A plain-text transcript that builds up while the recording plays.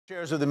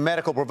Shares of the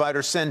medical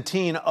provider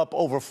Centene up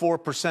over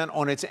 4%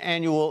 on its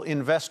annual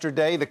investor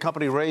day. The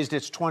company raised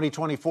its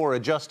 2024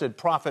 adjusted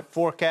profit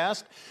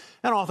forecast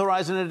and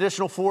authorized an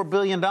additional $4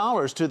 billion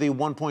to the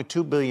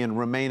 $1.2 billion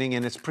remaining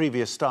in its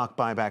previous stock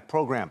buyback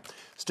program.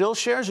 Still,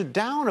 shares are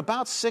down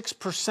about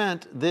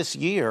 6% this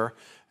year,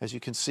 as you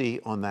can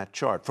see on that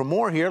chart. For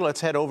more here,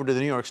 let's head over to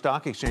the New York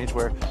Stock Exchange,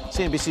 where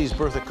CNBC's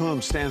Bertha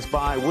Coombs stands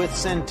by with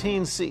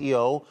Centene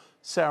CEO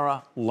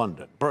Sarah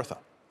London. Bertha.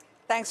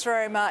 Thanks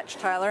very much,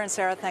 Tyler. And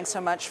Sarah, thanks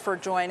so much for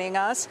joining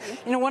us.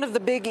 You know, one of the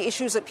big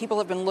issues that people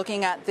have been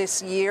looking at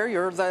this year,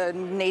 you're the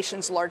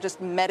nation's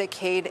largest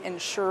Medicaid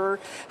insurer,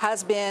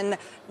 has been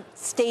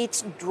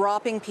states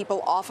dropping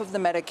people off of the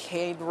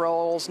Medicaid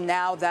rolls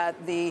now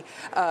that the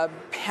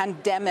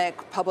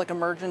pandemic public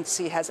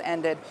emergency has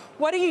ended.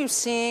 What are you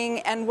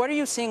seeing, and what are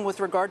you seeing with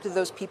regard to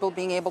those people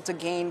being able to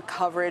gain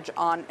coverage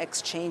on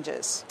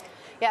exchanges?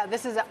 Yeah,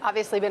 this has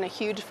obviously been a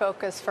huge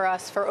focus for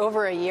us for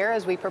over a year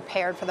as we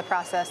prepared for the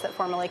process that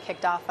formally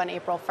kicked off on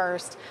April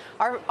 1st.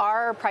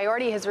 Our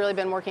priority has really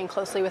been working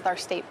closely with our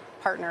state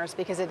partners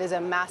because it is a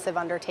massive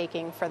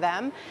undertaking for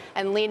them,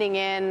 and leaning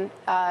in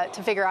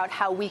to figure out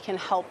how we can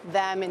help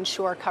them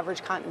ensure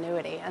coverage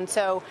continuity. And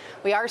so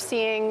we are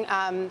seeing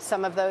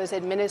some of those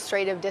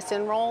administrative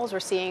disenrolls. We're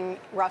seeing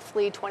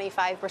roughly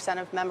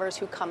 25% of members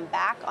who come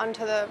back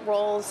onto the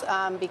rolls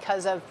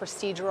because of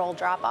procedural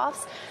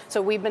drop-offs.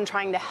 So we've been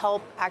trying to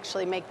help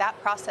actually make that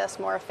process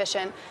more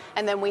efficient.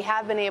 And then we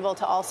have been able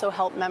to also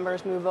help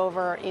members move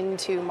over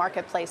into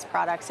marketplace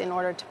products in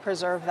order to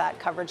preserve that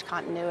coverage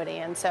continuity.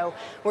 And so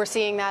we're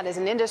seeing that as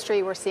an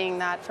industry. We're seeing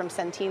that from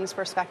Centene's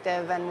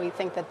perspective, and we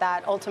think that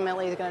that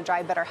ultimately is going to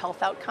drive better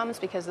health outcomes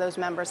because those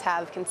members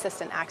have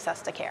consistent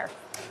access to care.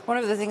 One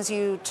of the things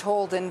you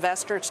told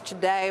investors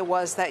today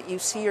was that you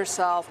see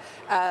yourself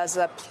as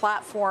a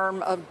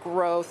platform of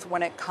growth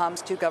when it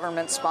comes to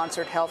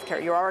government-sponsored health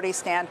care. You already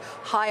stand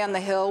high on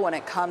the hill when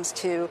it comes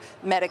to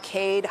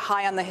Medicaid,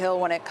 high on the hill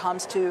when it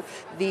comes to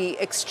the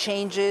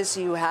exchanges.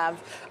 You have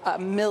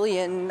 1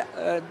 million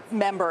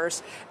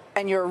members,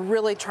 and you're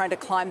really trying to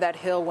climb that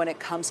hill when it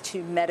comes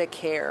to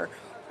Medicare.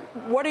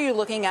 What are you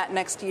looking at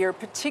next year,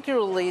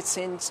 particularly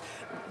since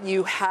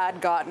you had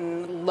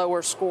gotten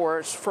lower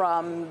scores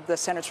from the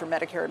Centers for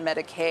Medicare and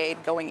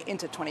Medicaid going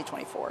into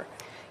 2024?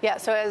 Yeah,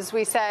 so as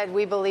we said,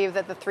 we believe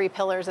that the three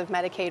pillars of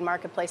Medicaid,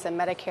 Marketplace, and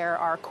Medicare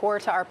are core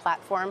to our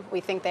platform.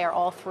 We think they are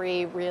all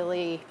three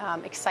really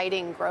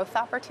exciting growth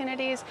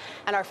opportunities.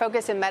 And our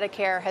focus in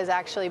Medicare has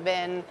actually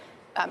been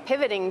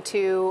pivoting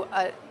to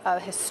a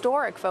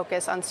historic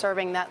focus on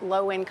serving that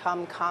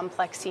low-income,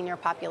 complex senior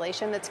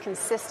population that's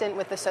consistent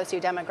with the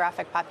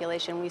sociodemographic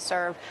population we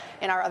serve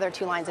in our other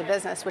two lines of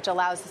business, which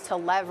allows us to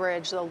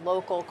leverage the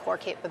local core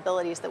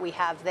capabilities that we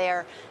have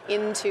there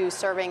into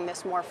serving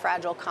this more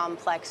fragile,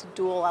 complex,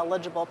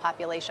 dual-eligible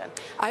population.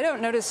 I don't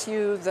notice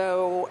you,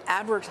 though,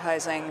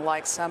 advertising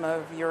like some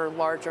of your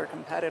larger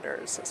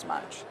competitors as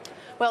much.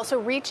 Well,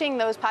 so reaching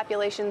those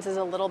populations is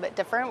a little bit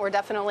different. We're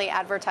definitely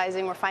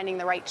advertising. We're finding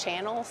the right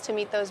channels to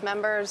meet those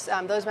members.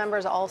 Those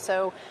members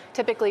also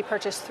typically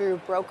purchase through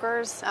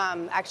brokers,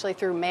 actually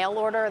through mail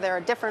order. There are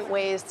different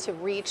ways to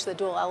reach the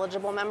dual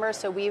eligible members.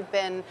 So we've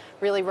been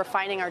really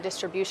refining our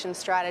distribution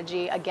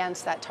strategy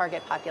against that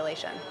target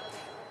population.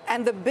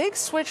 And the big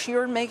switch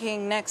you're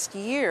making next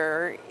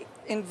year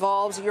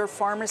involves your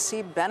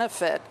pharmacy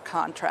benefit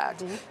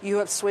contract. Mm-hmm. You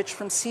have switched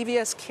from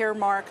CVS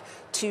Caremark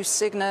to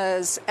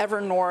Cigna's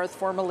Evernorth,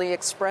 formerly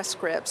Express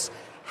Scripts.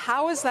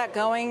 How is that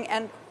going,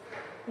 and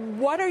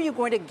what are you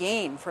going to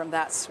gain from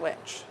that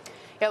switch?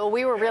 Yeah, well,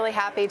 we were really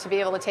happy to be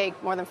able to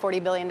take more than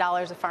 $40 billion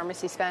of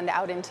pharmacy spend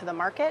out into the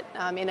market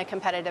in a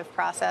competitive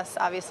process.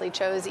 Obviously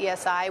chose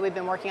ESI. We've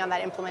been working on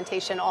that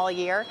implementation all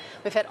year.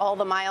 We've hit all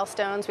the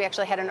milestones. We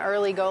actually had an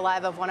early go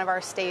live of one of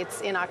our states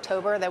in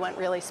October that went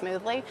really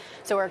smoothly.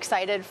 So we're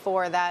excited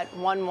for that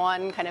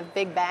 1/1 kind of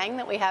big bang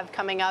that we have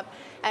coming up.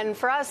 And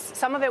for us,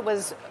 some of it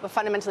was a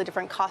fundamentally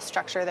different cost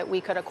structure that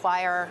we could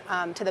acquire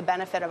to the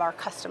benefit of our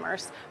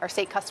customers, our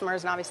state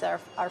customers, and obviously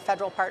our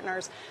federal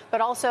partners,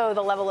 but also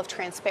the level of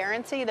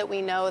transparency that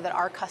we know that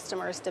our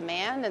customers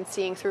demand, and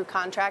seeing through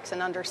contracts and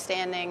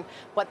understanding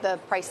what the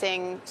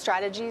pricing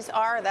strategies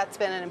are. That's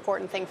been an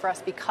important thing for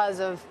us because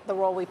of the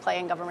role we play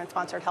in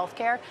government-sponsored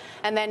healthcare.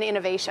 And then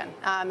innovation.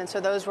 And so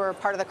those were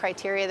part of the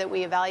criteria that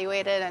we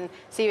evaluated, and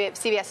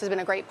CVS has been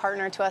a great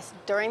partner to us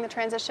during the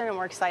transition, and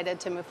we're excited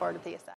to move forward with ESI.